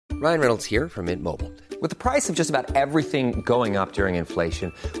Ryan Reynolds here from Mint Mobile. With the price of just about everything going up during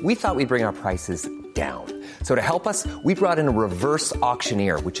inflation, we thought we'd bring our prices down. So to help us, we brought in a reverse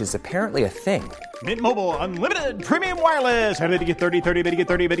auctioneer, which is apparently a thing. Mint Mobile Unlimited Premium Wireless. How to get 30, 30, bit to get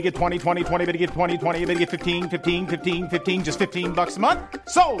 30, bit to get 20, 20, 20, bit to get 20, 20, bit to get 15, 15, 15, 15, just $15 a month?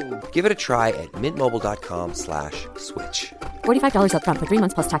 Sold! Give it a try at mintmobile.com/switch. $45 up front for 3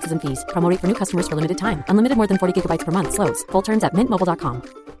 months plus taxes and fees. Promo rate for new customers for limited time. Unlimited more than 40 gigabytes per month. Slows full terms at mintmobile.com.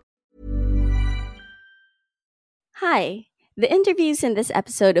 Hi. The interviews in this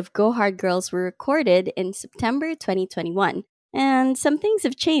episode of Go Hard Girls were recorded in September 2021, and some things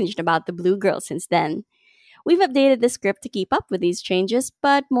have changed about the Blue Girls since then. We've updated the script to keep up with these changes,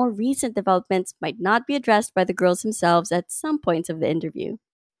 but more recent developments might not be addressed by the girls themselves at some points of the interview.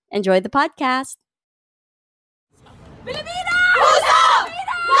 Enjoy the podcast!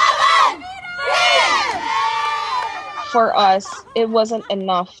 For us, it wasn't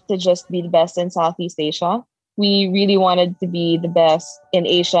enough to just be the best in Southeast Asia. We really wanted to be the best in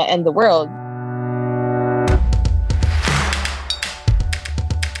Asia and the world.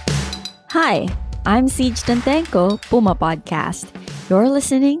 Hi, I'm Siege Tantenko, Puma Podcast. You're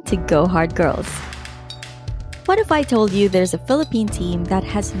listening to Go Hard Girls. What if I told you there's a Philippine team that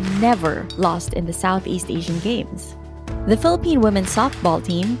has never lost in the Southeast Asian Games? The Philippine women's softball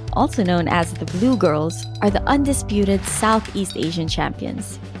team, also known as the Blue Girls, are the undisputed Southeast Asian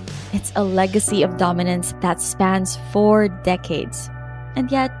champions. It's a legacy of dominance that spans 4 decades.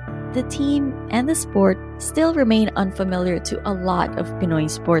 And yet, the team and the sport still remain unfamiliar to a lot of Pinoy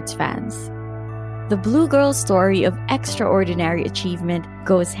sports fans. The Blue Girls' story of extraordinary achievement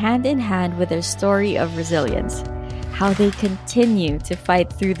goes hand in hand with their story of resilience. How they continue to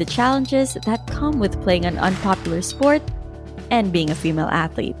fight through the challenges that come with playing an unpopular sport and being a female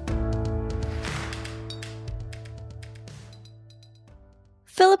athlete.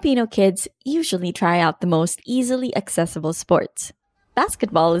 Filipino kids usually try out the most easily accessible sports.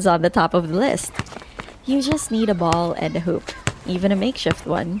 Basketball is on the top of the list. You just need a ball and a hoop, even a makeshift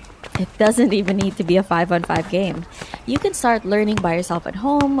one. It doesn't even need to be a 5-on-5 game. You can start learning by yourself at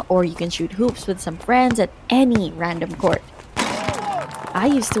home, or you can shoot hoops with some friends at any random court. I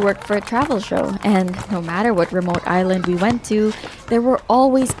used to work for a travel show, and no matter what remote island we went to, there were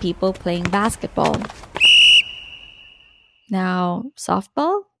always people playing basketball. Now,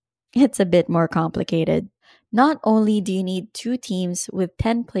 softball? It's a bit more complicated. Not only do you need 2 teams with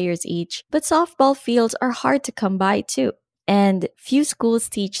 10 players each, but softball fields are hard to come by too. And few schools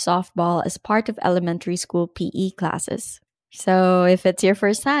teach softball as part of elementary school PE classes. So if it's your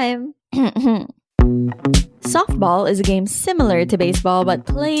first time, softball is a game similar to baseball but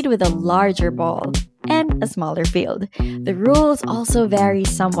played with a larger ball and a smaller field. The rules also vary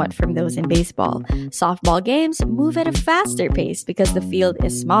somewhat from those in baseball. Softball games move at a faster pace because the field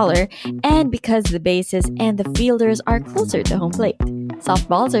is smaller and because the bases and the fielders are closer to home plate.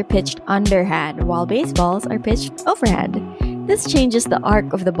 Softballs are pitched underhand while baseballs are pitched overhand. This changes the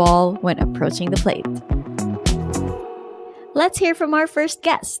arc of the ball when approaching the plate. Let's hear from our first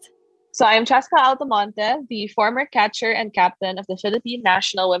guest. So I'm Cheska Altamonte, the former catcher and captain of the Philippine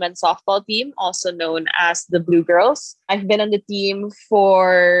national women's softball team, also known as the Blue Girls. I've been on the team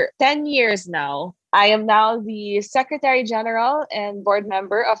for 10 years now. I am now the Secretary General and board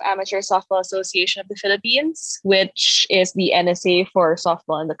member of Amateur Softball Association of the Philippines, which is the NSA for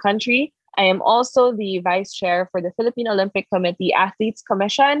softball in the country. I am also the Vice Chair for the Philippine Olympic Committee Athletes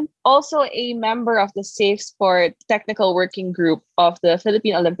Commission, also a member of the Safe Sport Technical Working Group of the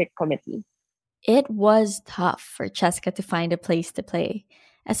Philippine Olympic Committee. It was tough for Cheska to find a place to play,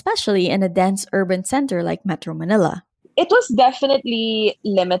 especially in a dense urban center like Metro Manila. It was definitely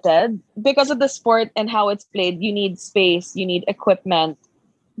limited because of the sport and how it's played. You need space, you need equipment.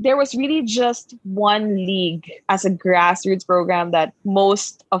 There was really just one league as a grassroots program that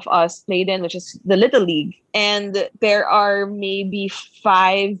most of us played in, which is the Little League. And there are maybe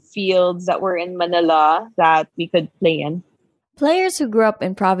 5 fields that were in Manila that we could play in. Players who grew up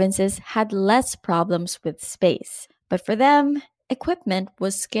in provinces had less problems with space, but for them, equipment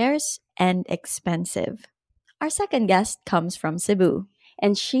was scarce and expensive. Our second guest comes from Cebu,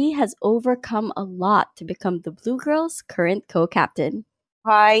 and she has overcome a lot to become the Blue Girls' current co-captain.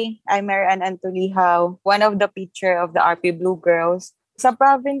 Hi, I'm Marian Antolihao, one of the pitcher of the RP Blue Girls. Sa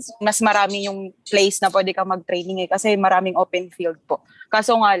province, mas marami yung place na pwede kang mag-training kasi maraming open field po.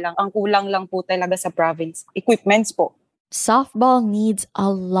 Kaso nga lang, ang kulang lang po talaga sa province, equipments po. Softball needs a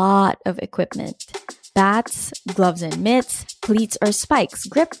lot of equipment. Bats, gloves and mitts, cleats or spikes,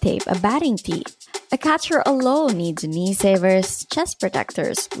 grip tape, a batting tee. A catcher alone needs knee savers, chest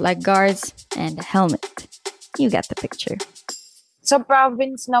protectors, leg guards, and a helmet. You get the picture. Sa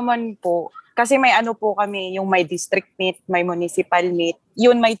province naman po, kasi may ano po kami, yung may district meet, may municipal meet.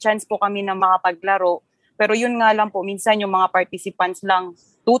 Yun, may chance po kami na makapaglaro. Pero yun nga lang po, minsan yung mga participants lang,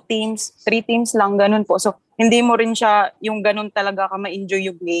 2 teams, 3 teams lang, ganun po. So, hindi mo rin siya yung ganun talaga ka ma-enjoy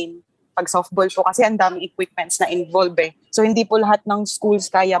yung game. Pag softball po, kasi ang daming equipments na involved eh. So, hindi po lahat ng schools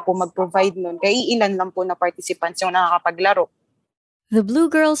kaya po mag-provide nun. Kaya ilan lang po na participants yung nakakapaglaro. The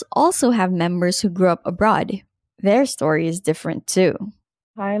Blue Girls also have members who grew up abroad. Their story is different too.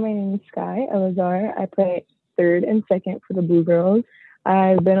 Hi, my name is Sky Elazar. I play third and second for the Blue Girls.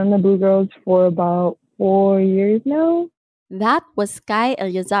 I've been on the Blue Girls for about 4 years now. That was Sky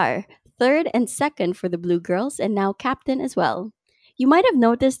Elazar, third and second for the Blue Girls and now captain as well. You might have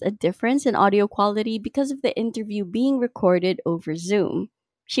noticed a difference in audio quality because of the interview being recorded over Zoom.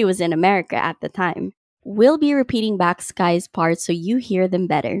 She was in America at the time. We'll be repeating back Sky's parts so you hear them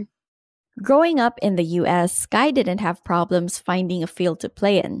better. Growing up in the US, Sky didn't have problems finding a field to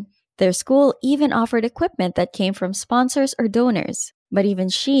play in. Their school even offered equipment that came from sponsors or donors. But even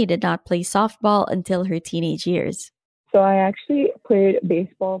she did not play softball until her teenage years. So I actually played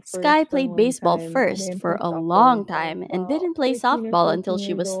baseball first. Sky played baseball first for a long time and didn't play softball until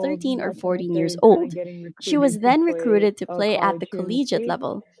she was 13 or 14 years old. She was then recruited to play at the collegiate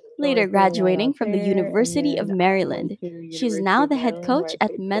level, later graduating from the University of Maryland. She's now the head coach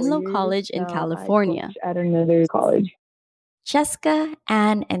at Menlo College in California. At another college. Cheska,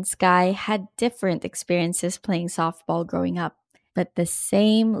 Anne, and Sky had different experiences playing softball growing up, but the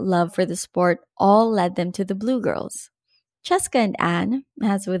same love for the sport all led them to the Blue Girls. Cheska and Anne,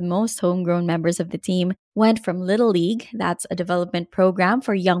 as with most homegrown members of the team, went from Little League, that's a development program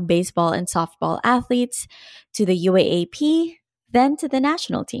for young baseball and softball athletes, to the UAAP, then to the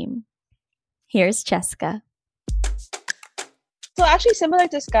national team. Here's Cheska. So actually similar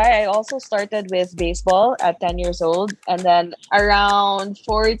to Sky, I also started with baseball at 10 years old. And then around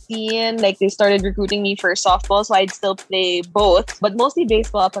 14, they started recruiting me for softball. So I'd still play both, but mostly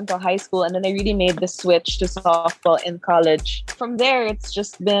baseball up until high school. And then I really made the switch to softball in college. From there, it's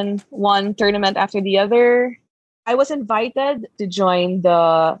just been one tournament after the other. I was invited to join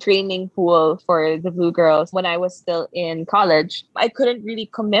the training pool for the Blue Girls when I was still in college. I couldn't really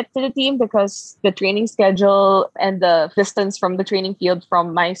commit to the team because the training schedule and the distance from the training field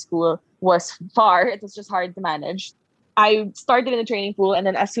from my school was far. It was just hard to manage. I started in the training pool, and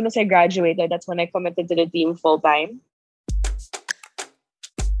then as soon as I graduated, that's when I committed to the team full time.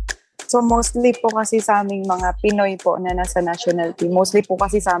 So mostly po kasi sa aming mga Pinoy po na nasa national team, mostly po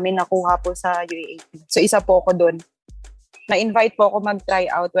kasi sa amin nakuha po sa UAAP. So isa po ako doon. Na-invite po ako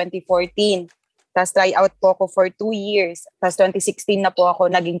mag-tryout 2014. Tapos tryout po ako for 2 years. Tapos 2016 na po ako,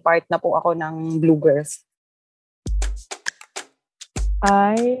 naging part na po ako ng Blue Girls.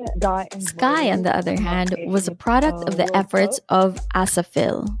 Sky, on the other hand, was a product of the efforts of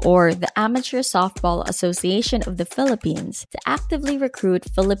ASAFIL, or the Amateur Softball Association of the Philippines, to actively recruit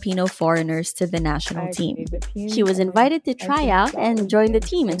Filipino foreigners to the national team. She was invited to try out and join the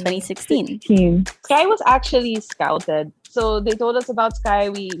team in 2016. Sky was actually scouted. So they told us about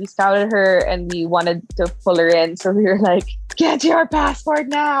Sky. We scouted her and we wanted to pull her in. So we were like, get your passport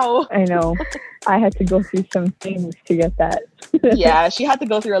now. I know. I had to go through some things to get that. Yeah, she had to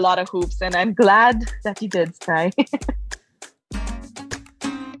go through a lot of hoops, and I'm glad that you did, Sky.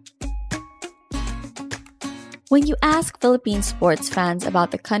 When you ask Philippine sports fans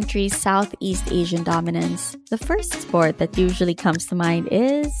about the country's Southeast Asian dominance, the first sport that usually comes to mind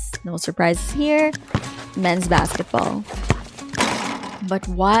is, no surprises here, men's basketball. But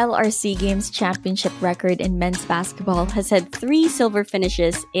while our SEA Games championship record in men's basketball has had 3 silver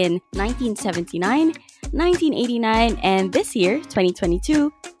finishes in 1979, 1989, and this year,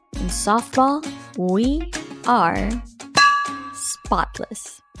 2022, in softball, we are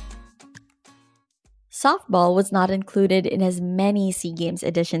spotless. Softball was not included in as many SEA Games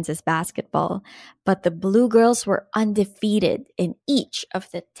editions as basketball, but the Blue Girls were undefeated in each of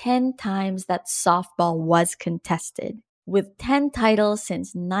the 10 times that softball was contested. With 10 titles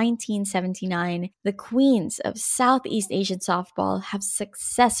since 1979, the queens of Southeast Asian softball have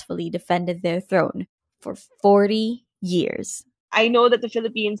successfully defended their throne for 40 years. I know that the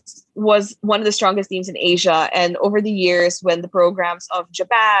Philippines was one of the strongest teams in Asia. And over the years, when the programs of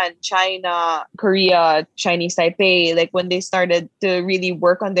Japan, China, Korea, Chinese Taipei, when they started to really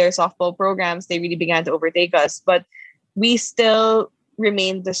work on their softball programs, they really began to overtake us. But we still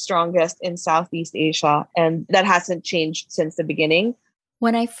remained the strongest in Southeast Asia. And that hasn't changed since the beginning.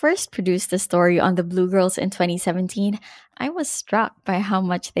 When I first produced the story on the Blue Girls in 2017, I was struck by how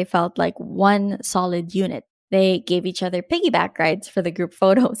much they felt like one solid unit. They gave each other piggyback rides for the group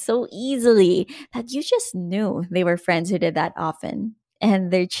photo so easily that you just knew they were friends who did that often. And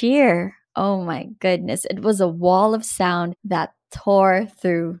their cheer, oh my goodness, it was a wall of sound that tore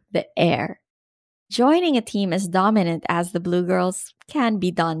through the air. Joining a team as dominant as the Blue Girls can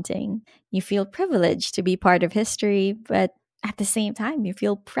be daunting. You feel privileged to be part of history, but at the same time, you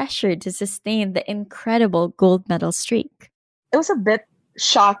feel pressured to sustain the incredible gold medal streak. It was a bit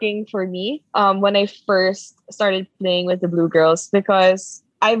shocking for me when I first started playing with the Blue Girls because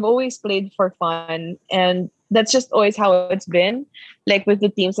I've always played for fun, and that's just always how it's been, like with the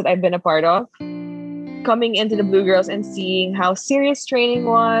teams that I've been a part of. Coming into the Blue Girls and seeing how serious training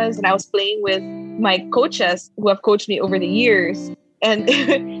was, and I was playing with my coaches who have coached me over the years. And,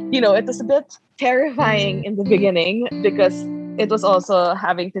 it was a bit terrifying in the beginning because it was also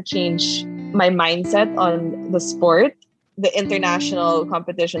having to change my mindset on the sport. The international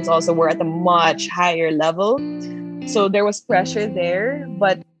competitions also were at a much higher level. So there was pressure there,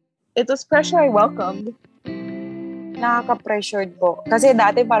 but it was pressure I welcomed. Nakaka-pressured po. Kasi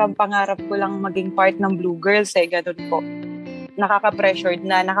dati parang pangarap ko lang maging part ng Blue Girls ganun po. Nakaka-pressured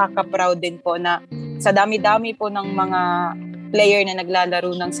na, nakaka-proud din po na sa dami-dami po ng mga player na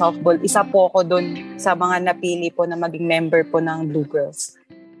naglalaro ng softball, isa po ako doon sa mga napili po na maging member po ng Blue Girls.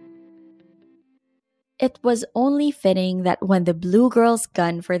 It was only fitting that when the Blue Girls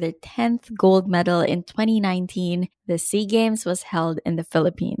gunned for their 10th gold medal in 2019, the SEA Games was held in the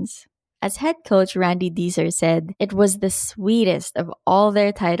Philippines. As head coach Randy Deezer said, it was the sweetest of all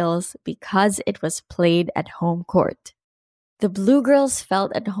their titles because it was played at home court. The Blue Girls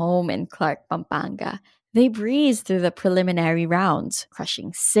felt at home in Clark, Pampanga. They breezed through the preliminary rounds,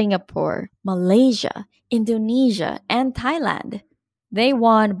 crushing Singapore, Malaysia, Indonesia, and Thailand. They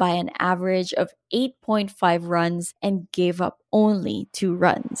won by an average of 8.5 runs and gave up only 2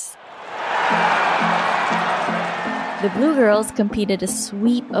 runs. The Blue Girls competed a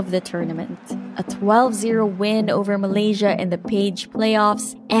sweep of the tournament, a 12-0 win over Malaysia in the Page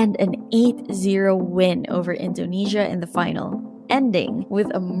playoffs, and an 8-0 win over Indonesia in the final, ending with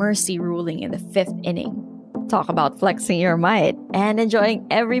a mercy ruling in the 5th inning. Talk about flexing your might and enjoying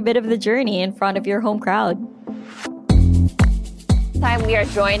every bit of the journey in front of your home crowd. Time we are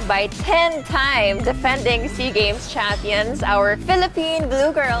joined by 10-time defending SEA Games champions, our Philippine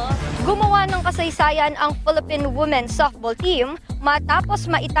Blue Girls. Gumawa ng kasaysayan ang Philippine Women's Softball Team matapos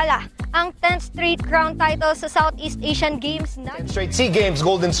maitala ang 10th straight crown title sa Southeast Asian Games. 10th straight SEA Games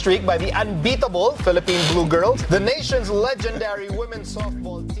golden streak by the unbeatable Philippine Blue Girls, the nation's legendary women's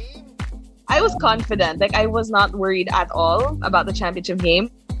softball team. I was confident. I was not worried at all about the championship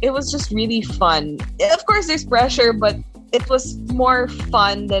game. It was just really fun. Of course, there's pressure, but it was more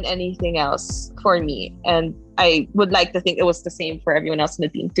fun than anything else for me. And I would like to think it was the same for everyone else in the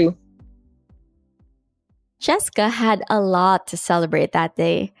team too. Jessica had a lot to celebrate that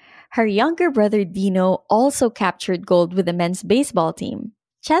day. Her younger brother Dino also captured gold with the men's baseball team.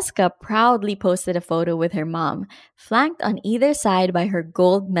 Jessica proudly posted a photo with her mom, flanked on either side by her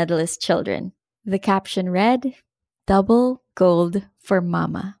gold medalist children. The caption read, "Double gold for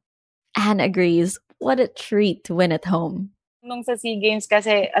Mama." Anne agrees. What a treat to win at home. Nung sa SEA Games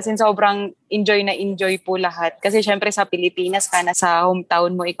kasi, as in sobrang enjoy na enjoy po lahat. Kasi syempre sa Pilipinas ka na sa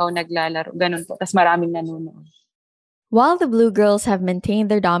hometown mo, ikaw naglalaro. Ganun po. Tapos maraming nanonood. While the Blue Girls have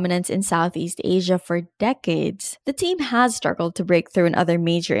maintained their dominance in Southeast Asia for decades, the team has struggled to break through in other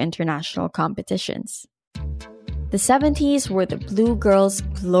major international competitions. The 70s were the Blue Girls'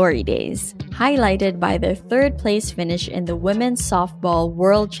 glory days, highlighted by their third-place finish in the Women's Softball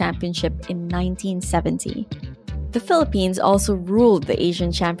World Championship in 1970. The Philippines also ruled the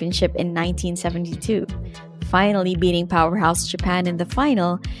Asian Championship in 1972, finally beating powerhouse Japan in the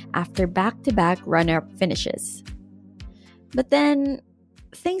final after back-to-back runner-up finishes. But then,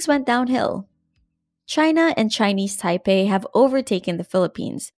 things went downhill. China and Chinese Taipei have overtaken the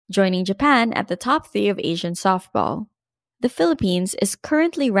Philippines, joining Japan at the top 3 of Asian softball. The Philippines is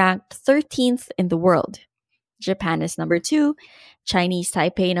currently ranked 13th in the world. Japan is number 2, Chinese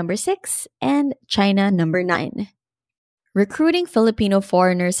Taipei number 6, and China number 9. Recruiting Filipino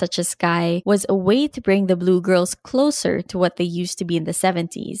foreigners such as Sky was a way to bring the Blue Girls closer to what they used to be in the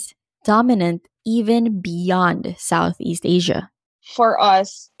 70s, dominant even beyond Southeast Asia. For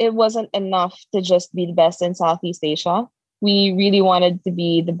us, it wasn't enough to just be the best in Southeast Asia. We really wanted to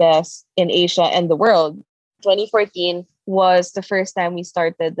be the best in Asia and the world. 2014 was the first time we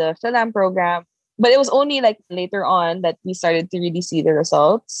started the Philam program, but it was only later on that we started to really see the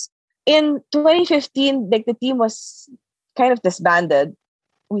results. In 2015, the team was kind of disbanded.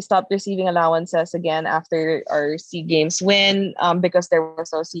 We stopped receiving allowances again after our SEA Games win because there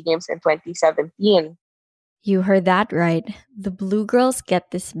was no SEA Games in 2017. You heard that right. The Blue Girls get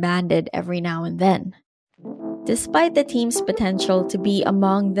disbanded every now and then. Despite the team's potential to be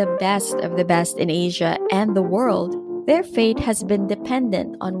among the best of the best in Asia and the world, their fate has been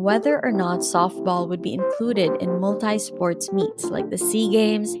dependent on whether or not softball would be included in multi-sports meets like the SEA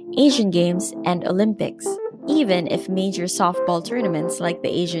Games, Asian Games, and Olympics, even if major softball tournaments like the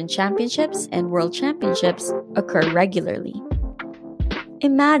Asian Championships and World Championships occur regularly.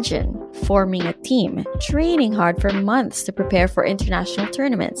 Imagine forming a team, training hard for months to prepare for international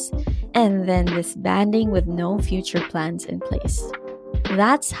tournaments, and then disbanding with no future plans in place.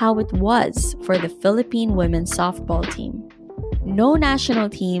 That's how it was for the Philippine women's softball team. No national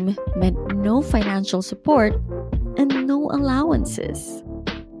team meant no financial support and no allowances.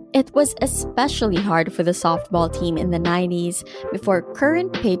 It was especially hard for the softball team in the 90s before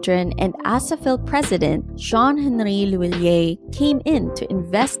current patron and ASAFIL president Jean-Henri Louillier came in to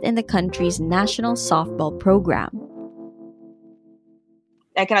invest in the country's national softball program.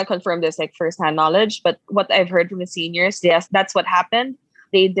 I cannot confirm this like first-hand knowledge, but what I've heard from the seniors, yes, that's what happened.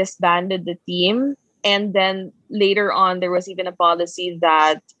 They disbanded the team. And then later on, there was even a policy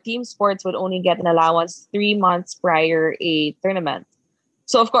that team sports would only get an allowance 3 months prior a tournament.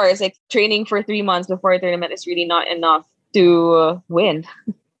 So, of course, like training for 3 months before a tournament is really not enough to win.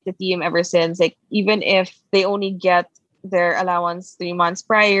 The team ever since, like even if they only get their allowance 3 months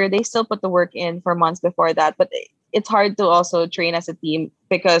prior, they still put the work in for months before that. But it's hard to also train as a team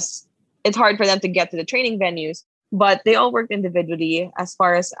because it's hard for them to get to the training venues. But they all worked individually, as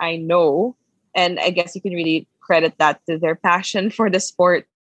far as I know. And I guess you can really credit that to their passion for the sport.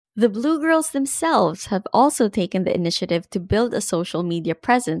 The Blue Girls themselves have also taken the initiative to build a social media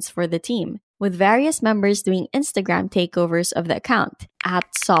presence for the team, with various members doing Instagram takeovers of the account at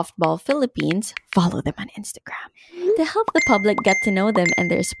Softball Philippines. Follow them on Instagram to help the public get to know them and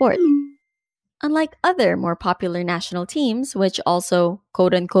their sport. Unlike other more popular national teams, which also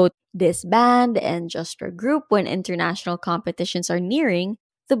quote-unquote disband and just regroup when international competitions are nearing,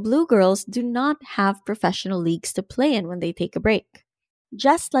 the Blue Girls do not have professional leagues to play in when they take a break.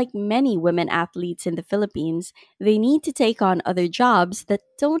 Just like many women athletes in the Philippines, they need to take on other jobs that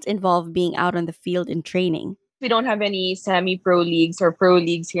don't involve being out on the field and training. We don't have any semi-pro leagues or pro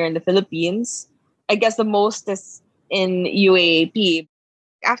leagues here in the Philippines. I guess the most is in UAAP.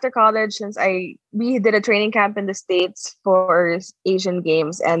 After college, since we did a training camp in the States for Asian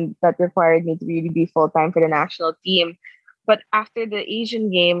Games, and that required me to really be full-time for the national team. But after the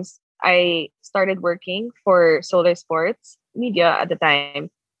Asian Games, I started working for Solar Sports Media at the time.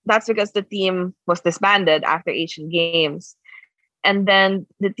 That's because the team was disbanded after Asian Games. And then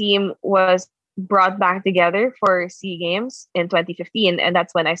the team was brought back together for SEA Games in 2015. And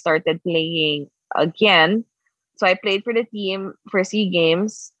that's when I started playing again. So I played for the team for SEA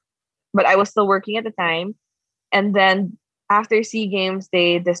Games, but I was still working at the time. And then after SEA Games,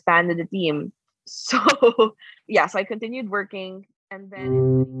 they disbanded the team. So yeah, so I continued working. And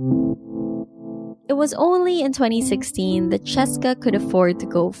then it was only in 2016 that Cheska could afford to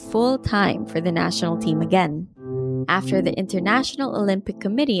go full-time for the national team again. After the International Olympic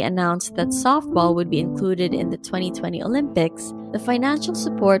Committee announced that softball would be included in the 2020 Olympics, the financial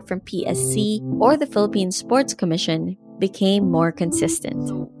support from PSC or the Philippine Sports Commission became more consistent.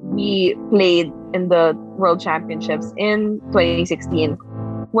 We played in the World Championships in 2016.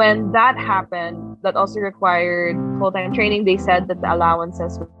 When that happened, that also required full-time training. They said that the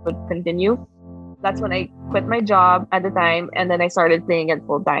allowances would continue. That's when I quit my job at the time, and then I started playing it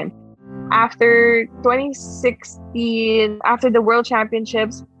full-time. After 2016, after the World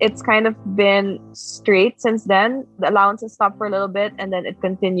Championships, it's kind of been straight since then. The allowances stopped for a little bit, and then it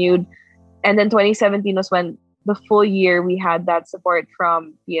continued. And then 2017 was when the full year we had that support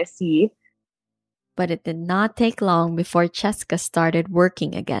from PSC. But it did not take long before Cheska started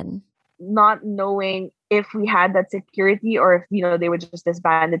working again. Not knowing if we had that security or if, they would just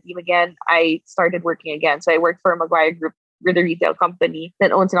disband the team again, I started working again. So I worked for Maguire Group. We're the retail company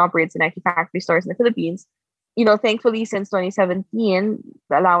that owns and operates the Nike factory stores in the Philippines. Thankfully, since 2017,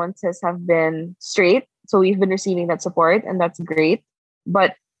 the allowances have been straight. So we've been receiving that support, and that's great.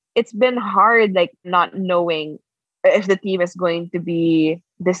 But it's been hard, not knowing if the team is going to be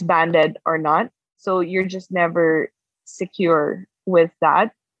disbanded or not. So you're just never secure with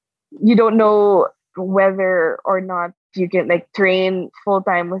that. You don't know whether or not you can train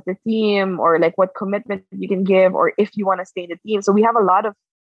full-time with the team, or what commitment you can give, or if you want to stay in the team. So we have a lot of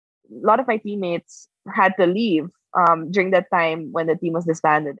my teammates had to leave during that time when the team was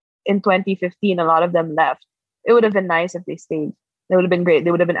disbanded. In 2015, a lot of them left. It would have been nice if they stayed. It would have been great.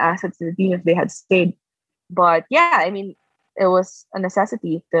 They would have been assets to the team if they had stayed. But yeah, it was a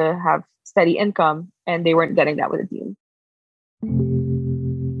necessity to have steady income and they weren't getting that with the team.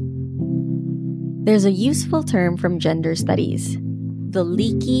 There's a useful term from gender studies: the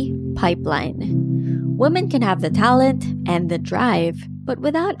leaky pipeline. Women can have the talent and the drive, but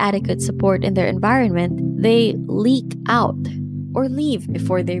without adequate support in their environment, they leak out or leave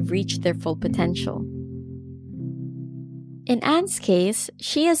before they've reached their full potential. In Anne's case,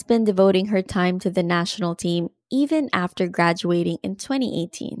 she has been devoting her time to the national team even after graduating in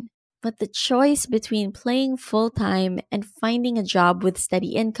 2018. But the choice between playing full-time and finding a job with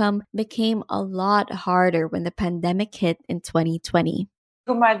steady income became a lot harder when the pandemic hit in 2020.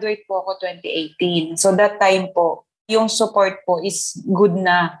 Graduate po ako 2018. So that time po, yung support po is good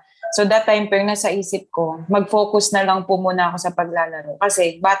na. So that time po, yung nasa isip ko, mag-focus na lang po muna ako sa paglalaro.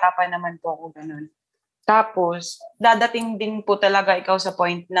 Kasi bata pa naman po ako ganun. Tapos, dadating din po talaga ikaw sa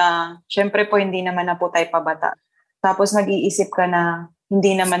point na, syempre po hindi naman na po tayo pabata. Tapos nag-iisip ka na,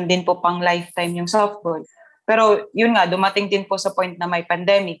 hindi naman din po pang lifetime yung softball. Pero yun nga, dumating din po sa point na may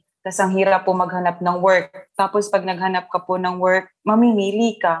pandemic. Tapos ang hirap po maghanap ng work. Tapos pag naghanap ka po ng work,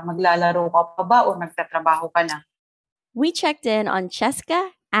 mamimili ka, maglalaro ka pa ba o magtatrabaho ka na? We checked in on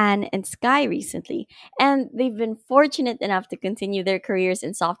Cheska, Anne, and Sky recently, and they've been fortunate enough to continue their careers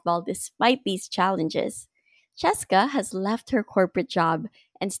in softball despite these challenges. Cheska has left her corporate job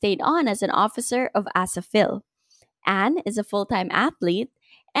and stayed on as an officer of ASAFIL. Anne is a full-time athlete,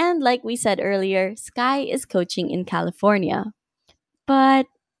 and like we said earlier, Sky is coaching in California. But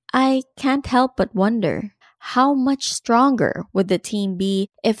I can't help but wonder, how much stronger would the team be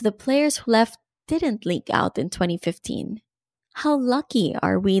if the players who left didn't leak out in 2015? How lucky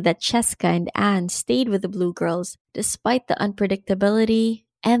are we that Cheska and Anne stayed with the Blue Girls despite the unpredictability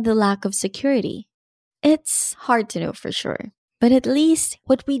and the lack of security? It's hard to know for sure. But at least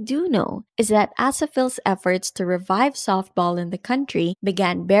what we do know is that ASAFIL's efforts to revive softball in the country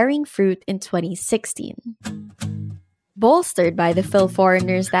began bearing fruit in 2016. Bolstered by the Phil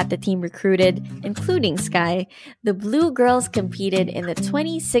foreigners that the team recruited, including Sky, the Blue Girls competed in the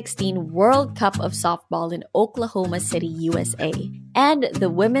 2016 World Cup of Softball in Oklahoma City, USA, and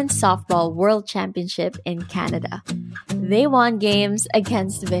the Women's Softball World Championship in Canada. They won games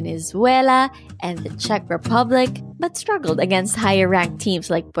against Venezuela and the Czech Republic, but struggled against higher-ranked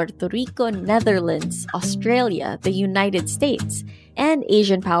teams like Puerto Rico, Netherlands, Australia, the United States, and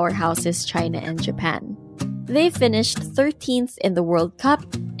Asian powerhouses China and Japan. They finished 13th in the World Cup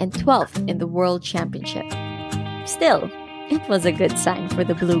and 12th in the World Championship. Still, it was a good sign for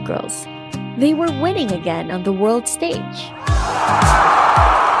the Blue Girls. They were winning again on the world stage.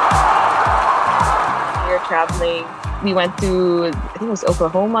 We were traveling. We went to, I think it was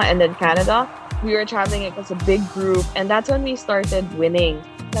Oklahoma and then Canada. We were traveling as a big group, and that's when we started winning.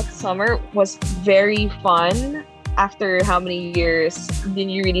 That summer was very fun. After how many years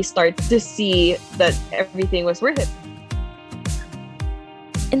did you really start to see that everything was worth it?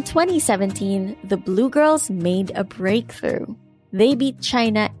 In 2017, the Blue Girls made a breakthrough. They beat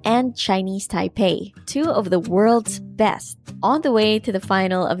China and Chinese Taipei, two of the world's best, on the way to the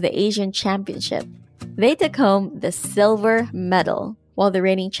final of the Asian Championship. They took home the silver medal, while the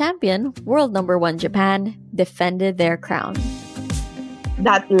reigning champion, world number 1 Japan, defended their crown.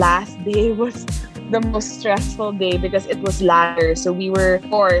 That last day was the most stressful day because it was ladder. So we were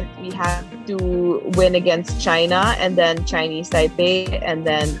fourth. We had to win against China and then Chinese Taipei, and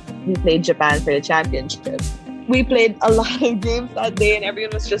then we played Japan for the championship. We played a lot of games that day and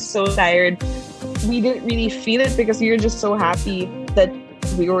everyone was just so tired. We didn't really feel it because we were just so happy that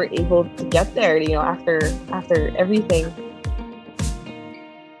we were able to get there, after everything.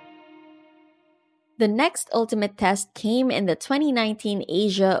 The next ultimate test came in the 2019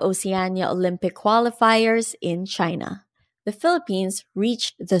 Asia-Oceania Olympic qualifiers in China. The Philippines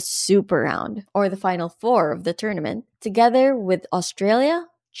reached the Super Round, or the Final Four of the tournament, together with Australia,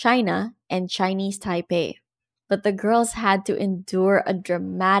 China, and Chinese Taipei. But the girls had to endure a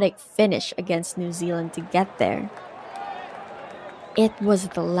dramatic finish against New Zealand to get there. It was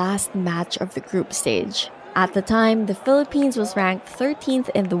the last match of the group stage. At the time, the Philippines was ranked 13th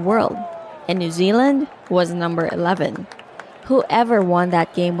in the world, and New Zealand was number 11. Whoever won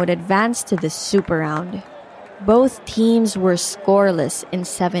that game would advance to the Super Round. Both teams were scoreless in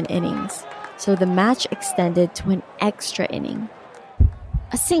 7 innings, so the match extended to an extra inning.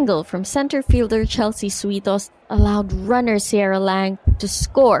 A single from center fielder Chelsea Suitos allowed runner Sierra Lang to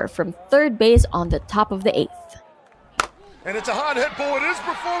score from third base on the top of the 8th. And it's a hard hit ball. It is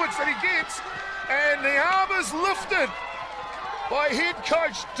performance that he gets, and the arm is lifted by head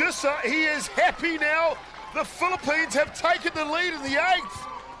coach Dissa. He is happy now. The Philippines have taken the lead in the 8th.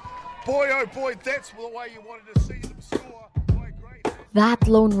 Boy, oh boy, that's the way you wanted to see them score. By great. That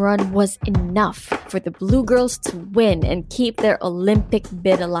lone run was enough for the Blue Girls to win and keep their Olympic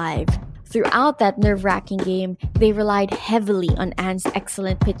bid alive. Throughout that nerve-wracking game, they relied heavily on Anne's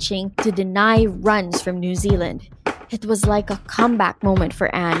excellent pitching to deny runs from New Zealand. It was like a comeback moment for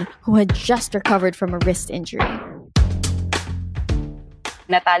Anne, who had just recovered from a wrist injury.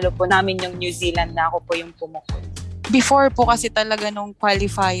 Natalo po namin yung New Zealand na ako po yung pumukol. Before po kasi talaga nung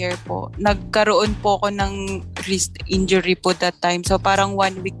qualifier po, nagkaroon po ako ng wrist injury po that time. So parang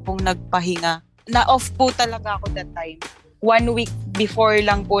 1 week pong nagpahinga. Na-off po talaga ako that time. 1 week before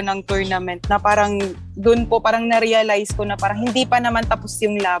lang po ng tournament na parang doon po parang na-realize ko na parang hindi pa naman tapos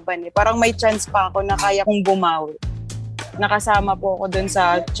yung laban eh. Parang may chance pa ako na kaya kong bumawi. Nakasama po ako doon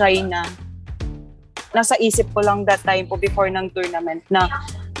sa China. Nasa isip ko lang that time po before ng tournament na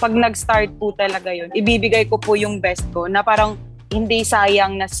pag nag-start po talaga yun, ibibigay ko po yung best ko na parang hindi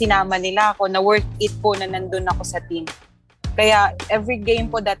sayang na sinama nila ako, na worth it po na nandun ako sa team. Kaya every game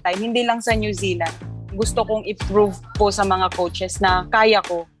po that time, hindi lang sa New Zealand, gusto kong i-prove po sa mga coaches na kaya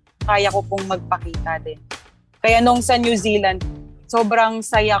ko pong magpakita din. Kaya nung sa New Zealand, sobrang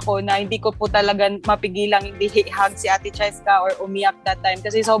saya ko na hindi ko po talaga mapigilang hindi hug si Ate Cheska or umiyak that time.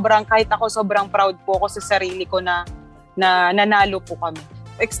 Kasi kahit ako sobrang proud po ako sa sarili ko na nanalo po kami.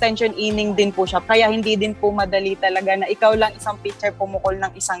 Extension inning din po siya. Kaya hindi din po madali talaga na ikaw lang isang pitcher pumukol ng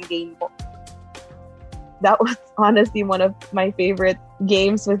isang game po. That was honestly one of my favorite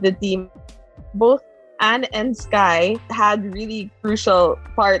games with the team. Both Anne and Sky had really crucial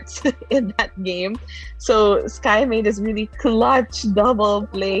parts in that game. So Sky made this really clutch double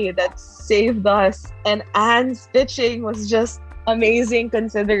play that saved us. And Anne's pitching was just amazing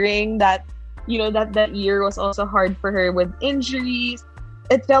considering that, that year was also hard for her with injuries.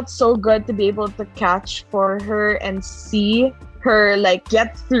 It felt so good to be able to catch for her and see her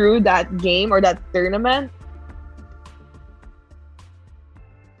get through that game or that tournament.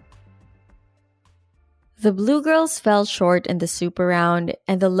 The Blue Girls fell short in the Super Round,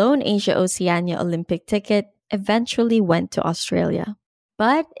 and the lone Asia-Oceania Olympic ticket eventually went to Australia.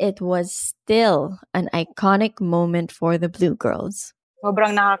 But it was still an iconic moment for the Blue Girls.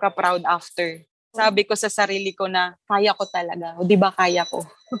 Sobrang nakaka-proud after. Sabi ko sa sarili ko na kaya ko talaga. O di ba kaya ko?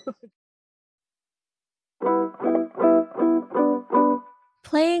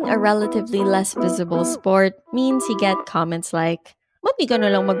 Playing a relatively less visible sport means you get comments like, "Ba't di ka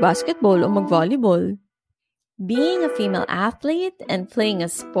na lang mag-basketball o mag-volleyball?" Being a female athlete and playing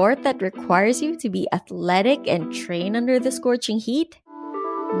a sport that requires you to be athletic and train under the scorching heat,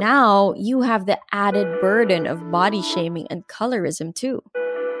 now you have the added burden of body shaming and colorism too.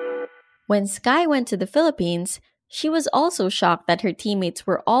 When Sky went to the Philippines, she was also shocked that her teammates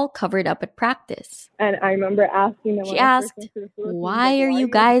were all covered up at practice. And I remember asking them. She asked, "Why are you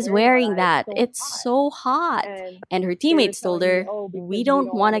guys wearing that? It's so hot." And her teammates told her, "We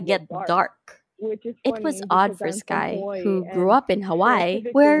don't want to get dark." It was odd for Sky, who grew up in Hawaii,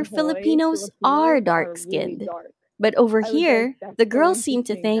 where Filipinos are dark-skinned. But over here, the girls seem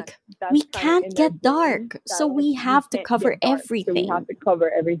to think, we can't get dark, so we have to cover everything.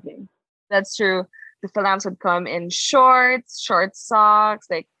 That's true. The Philams would come in shorts, short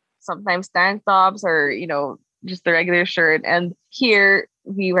socks, sometimes tank tops or, just the regular shirt. And here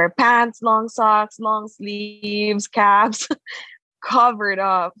we wear pants, long socks, long sleeves, caps, covered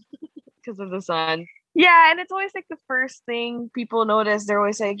up because of the sun. Yeah, and it's always the first thing people notice. They're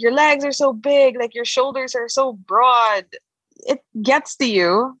always like, your legs are so big, your shoulders are so broad. It gets to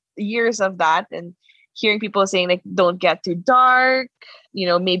you, years of that, and hearing people saying don't get too dark,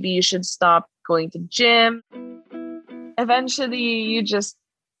 maybe you should stop going to gym. Eventually you're just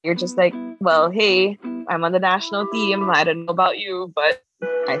like, well, hey, I'm on the national team. I don't know about you, but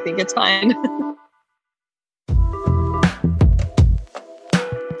I think it's fine.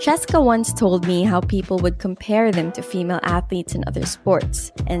 Cheska once told me how people would compare them to female athletes in other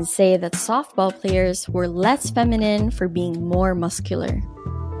sports and say that softball players were less feminine for being more muscular.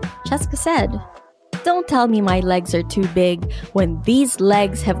 Cheska said, "Don't tell me my legs are too big when these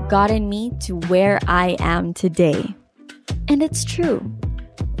legs have gotten me to where I am today." And it's true.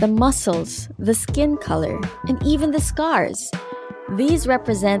 The muscles, the skin color, and even the scars. These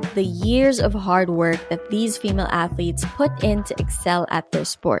represent the years of hard work that these female athletes put in to excel at their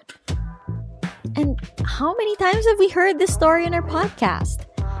sport. And how many times have we heard this story in our podcast?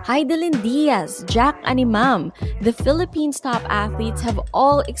 Heidelin Diaz, Jack Animam, the Philippines' top athletes have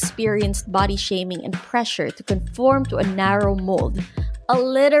all experienced body shaming and pressure to conform to a narrow mold, a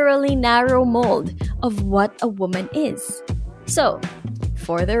literally narrow mold of what a woman is. So,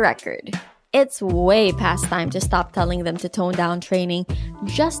 for the record, it's way past time to stop telling them to tone down training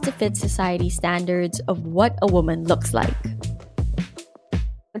just to fit society's standards of what a woman looks like.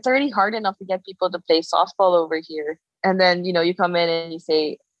 It's already hard enough to get people to play softball over here. And then, you come in and you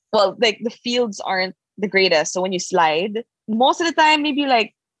say, well, like the fields aren't the greatest. So when you slide, most of the time, maybe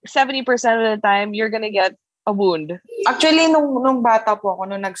like 70% of the time, you're going to get a wound. Actually, nung bata po ako,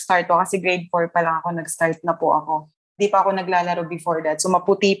 nung nag-start po, kasi grade 4 pa lang ako, nag-start na po ako. Di pa ako naglalaro before that. So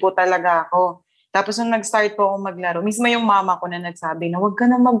maputi po talaga ako. Tapos nung nag-start po ako maglaro, mismo yung mama ko na nagsabi na huwag ka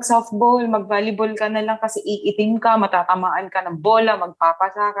na mag-softball, mag-volleyball ka na lang kasi iitim ka, matatamaan ka ng bola,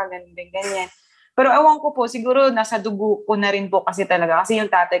 magpapasa ka, ganyan. Pero ewan ko po, siguro nasa dugo ko na rin po kasi talaga. Kasi yung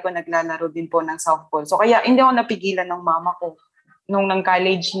tatay ko naglalaro din po ng softball. So kaya hindi ako napigilan ng mama ko. Nung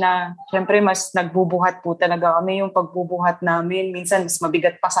college na, syempre mas nagbubuhat po talaga kami yung pagbubuhat namin. Minsan mas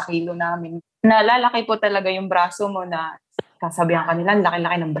mabigat pa sa kilo namin. Nalalaki po talaga yung braso mo na sasabihan ka nila,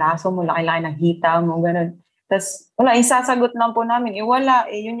 laki-laki ng braso mo, laki-laki ng hita mo, gano'n. Tapos, wala, isasagot lang po namin. Wala,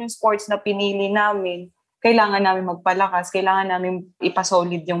 yun yung sports na pinili namin. Kailangan namin magpalakas, kailangan namin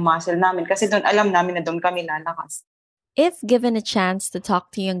ipasolid yung muscle namin kasi doon alam namin na doon kami lalakas. If given a chance to talk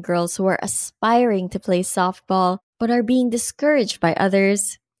to young girls who are aspiring to play softball but are being discouraged by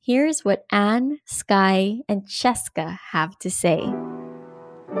others, here's what Anne, Sky, and Cheska have to say.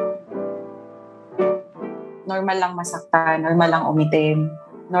 Normal lang masaktan, normal lang umitim,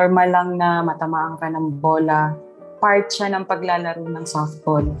 normal lang na matamaan ka ng bola. Part siya ng paglalaro ng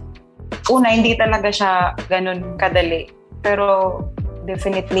softball. Una, hindi talaga siya ganun kadali. Pero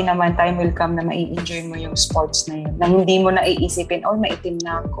definitely naman, time will come na mai-enjoy mo yung sports na yun. Na hindi mo na iisipin, maitim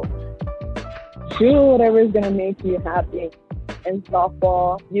na ako. Do whatever is gonna make you happy. In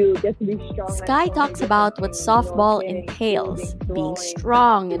softball, you get to be strong. Sky talks about what softball entails, being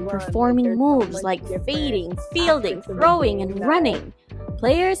strong and performing moves like fading, fielding, throwing, and running.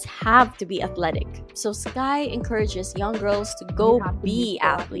 Players have to be athletic, so Sky encourages young girls to go be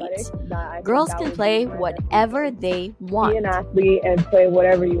athletes. Girls can play whatever they want. Be an athlete and play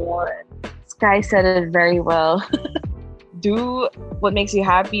whatever you want. Sky said it very well. Do what makes you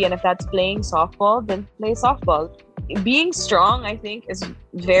happy, and if that's playing softball, then play softball. Being strong, I think, is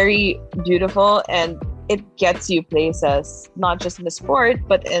very beautiful and it gets you places, not just in the sport,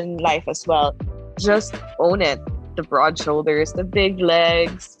 but in life as well. Just own it. The broad shoulders, the big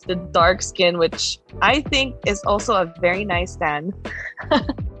legs, the dark skin, which I think is also a very nice tan.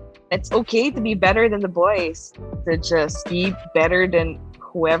 It's okay to be better than the boys, to just be better than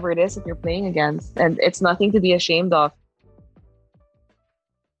whoever it is that you're playing against. And it's nothing to be ashamed of.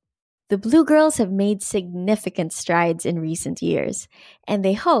 The Blue Girls have made significant strides in recent years, and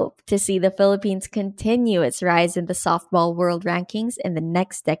they hope to see the Philippines continue its rise in the softball world rankings in the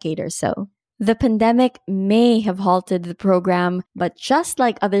next decade or so. The pandemic may have halted the program, but just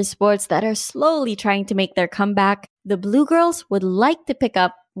like other sports that are slowly trying to make their comeback, the Blue Girls would like to pick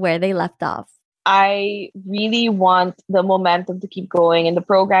up where they left off. I really want the momentum to keep going and the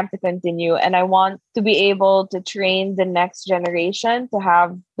program to continue. And I want to be able to train the next generation to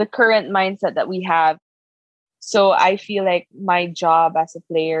have the current mindset that we have. So I feel like my job as a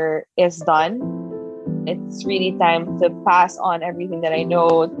player is done. It's really time to pass on everything that I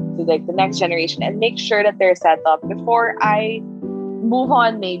know to the next generation and make sure that they're set up before I move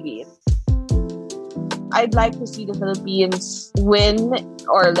on, maybe. I'd like to see the Philippines win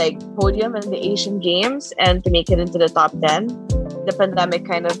or podium in the Asian Games and to make it into the top 10. The pandemic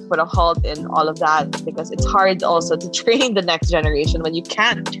kind of put a halt in all of that because it's hard also to train the next generation when you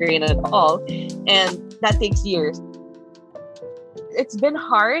can't train at all. And that takes years. It's been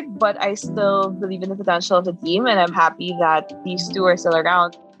hard, but I still believe in the potential of the team and I'm happy that these two are still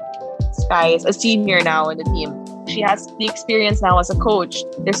around. Sky is a senior now in the team. She has the experience now as a coach.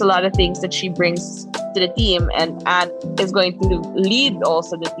 There's a lot of things that she brings to the team, and Anne is going to lead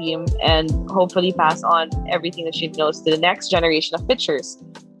also the team and hopefully pass on everything that she knows to the next generation of pitchers.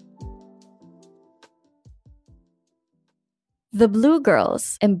 The Blue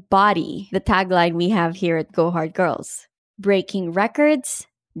Girls embody the tagline we have here at Go Hard Girls: breaking records,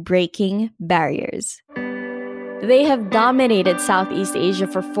 breaking barriers. They have dominated Southeast Asia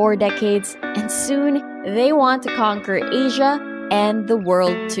for 4 decades, and soon they want to conquer Asia and the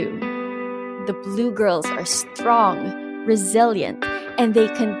world too. The Blue Girls are strong, resilient, and they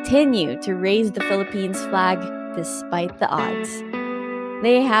continue to raise the Philippines flag despite the odds.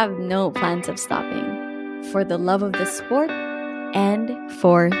 They have no plans of stopping, for the love of the sport and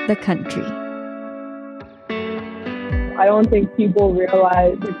for the country. I don't think people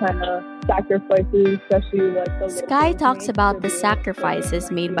realize the kind of sacrifices, especially the Sky talks about the sacrifices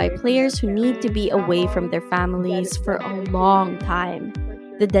made by players who need to be away from their families for a long time.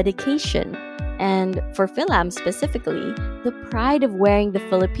 The dedication, and for Philam specifically, the pride of wearing the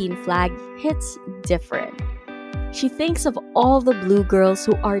Philippine flag hits different. She thinks of all the Blue Girls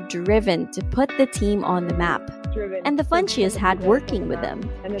who are driven to put the team on the map, and the fun she has had working with them,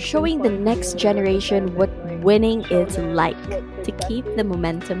 showing the next generation what winning is like to keep the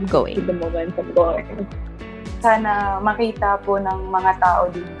momentum going. Sana makita po ng mga tao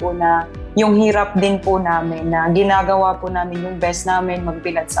din po na yung hirap din po namin, na ginagawa po namin yung best namin,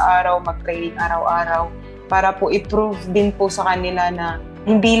 magbilad sa araw, mag-training araw-araw, para po i-prove din po sa kanila na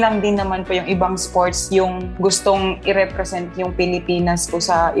hindi lang din naman po yung ibang sports yung gustong i-represent yung Pilipinas po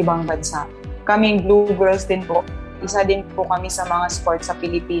sa ibang bansa. Kaming Blue Girls din po, isa din po kami sa mga sports sa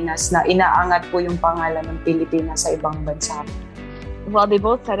Pilipinas na inaangat po yung pangalan ng Pilipinas sa ibang bansa. Well, they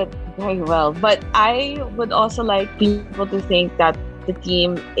both said it very well, but I would also like people to think that the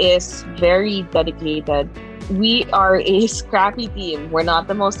team is very dedicated. We are a scrappy team. We're not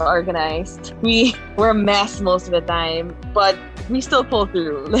the most organized. We're a mess most of the time, but we still pull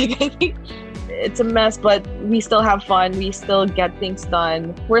through. Like, I think it's a mess, but we still have fun. We still get things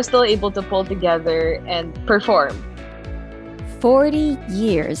done. We're still able to pull together and perform. 40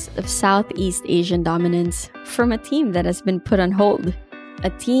 years of Southeast Asian dominance from a team that has been put on hold. A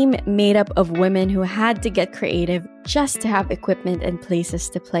team made up of women who had to get creative just to have equipment and places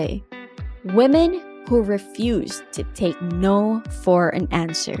to play. Women who refused to take no for an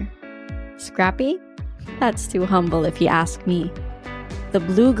answer. Scrappy? That's too humble if you ask me. The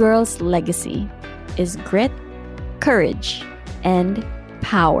Blue Girls' legacy is grit, courage, and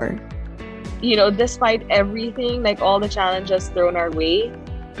power. You know, despite everything, like all the challenges thrown our way,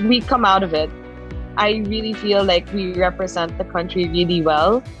 we come out of it. I really feel like we represent the country really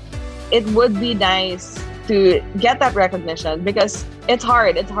well. It would be nice to get that recognition because it's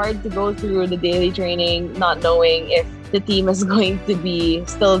hard. It's hard to go through the daily training not knowing if the team is going to be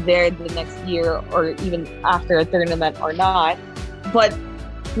still there the next year or even after a tournament or not. But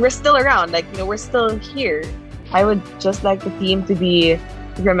we're still around. Like, you know, we're still here. I would just like the team to be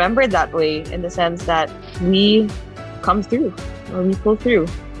remembered that way, in the sense that we come through or we pull through.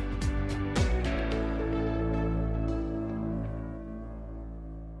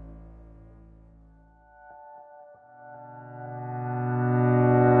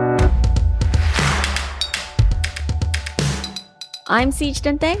 I'm Siege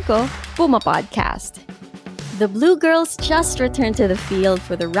Dantenko, Puma Podcast. The Blue Girls just returned to the field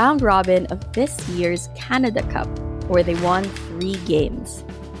for the round robin of this year's Canada Cup, where they won 3 games.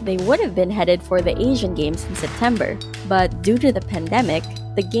 They would have been headed for the Asian Games in September, but due to the pandemic,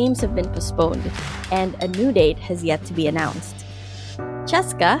 the games have been postponed, and a new date has yet to be announced.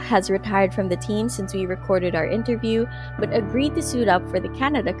 Cheska has retired from the team since we recorded our interview, but agreed to suit up for the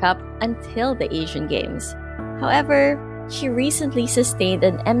Canada Cup until the Asian Games. However, she recently sustained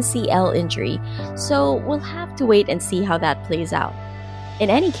an MCL injury, so we'll have to wait and see how that plays out. In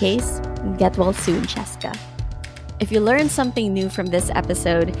any case, get well soon, Cheska. If you learned something new from this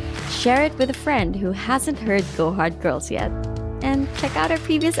episode, share it with a friend who hasn't heard Go Hard Girls yet. And check out our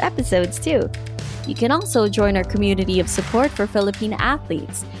previous episodes too. You can also join our community of support for Philippine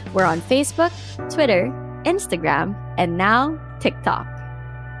athletes. We're on Facebook, Twitter, Instagram, and now TikTok.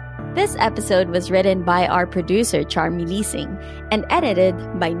 This episode was written by our producer, Charmy Leasing, and edited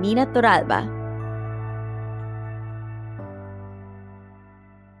by Nina Toralba.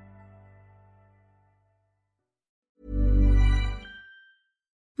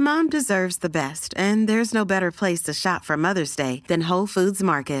 Mom deserves the best, and there's no better place to shop for Mother's Day than Whole Foods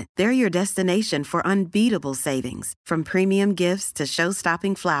Market. They're your destination for unbeatable savings, from premium gifts to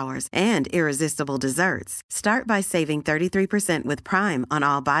show-stopping flowers and irresistible desserts. Start by saving 33% with Prime on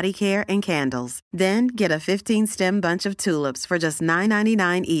all body care and candles. Then get a 15-stem bunch of tulips for just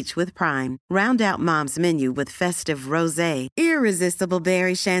 $9.99 each with Prime. Round out Mom's menu with festive rosé, irresistible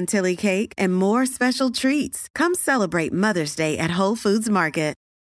berry chantilly cake, and more special treats. Come celebrate Mother's Day at Whole Foods Market.